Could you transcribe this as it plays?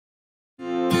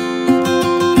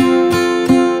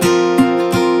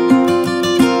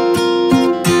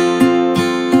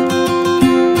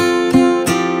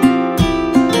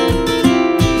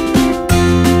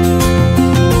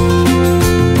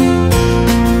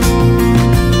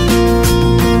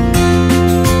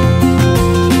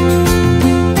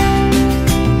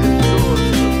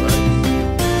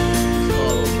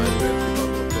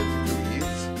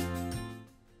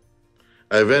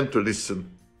I went to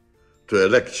listen to a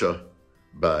lecture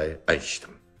by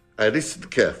Einstein. I listened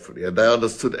carefully and I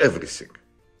understood everything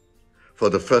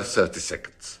for the first 30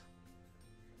 seconds.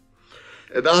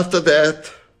 And after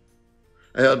that,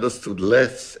 I understood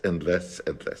less and less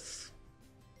and less.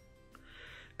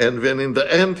 And when in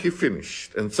the end he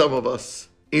finished, and some of us,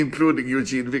 including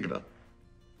Eugene Wigner,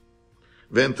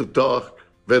 went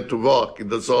to walk in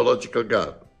the zoological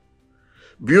garden,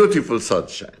 beautiful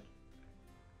sunshine,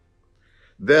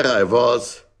 there I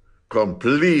was,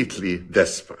 completely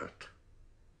desperate.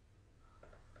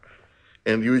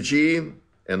 And Eugene,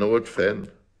 an old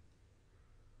friend,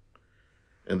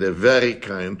 and a very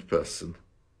kind person,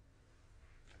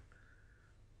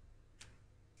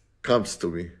 comes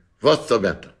to me, "What's the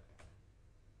matter?"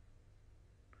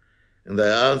 And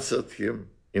I answered him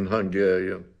in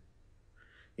Hungarian,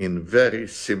 in very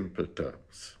simple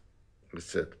terms. I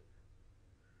said,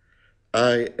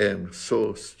 "I am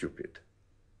so stupid."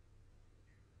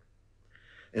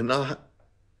 And now,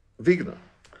 Wigner,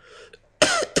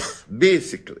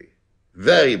 basically,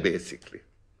 very basically,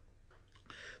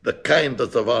 the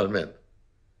kindest of all men,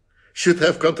 should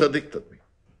have contradicted me.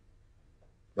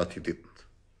 But he didn't.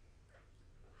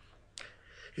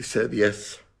 He said,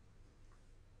 "Yes,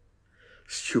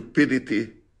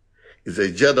 stupidity is a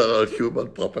general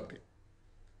human property."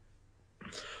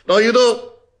 Now, you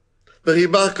know, the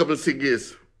remarkable thing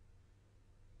is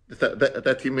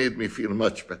that he made me feel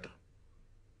much better.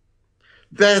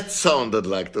 That sounded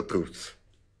like the truth.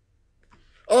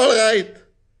 All right,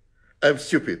 I'm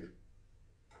stupid.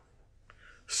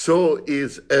 So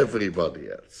is everybody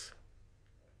else.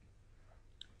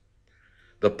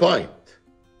 The point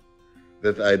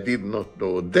that I did not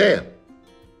know then,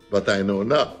 but I know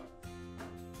now,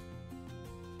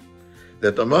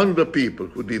 that among the people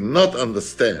who did not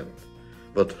understand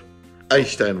what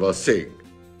Einstein was saying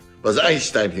was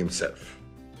Einstein himself.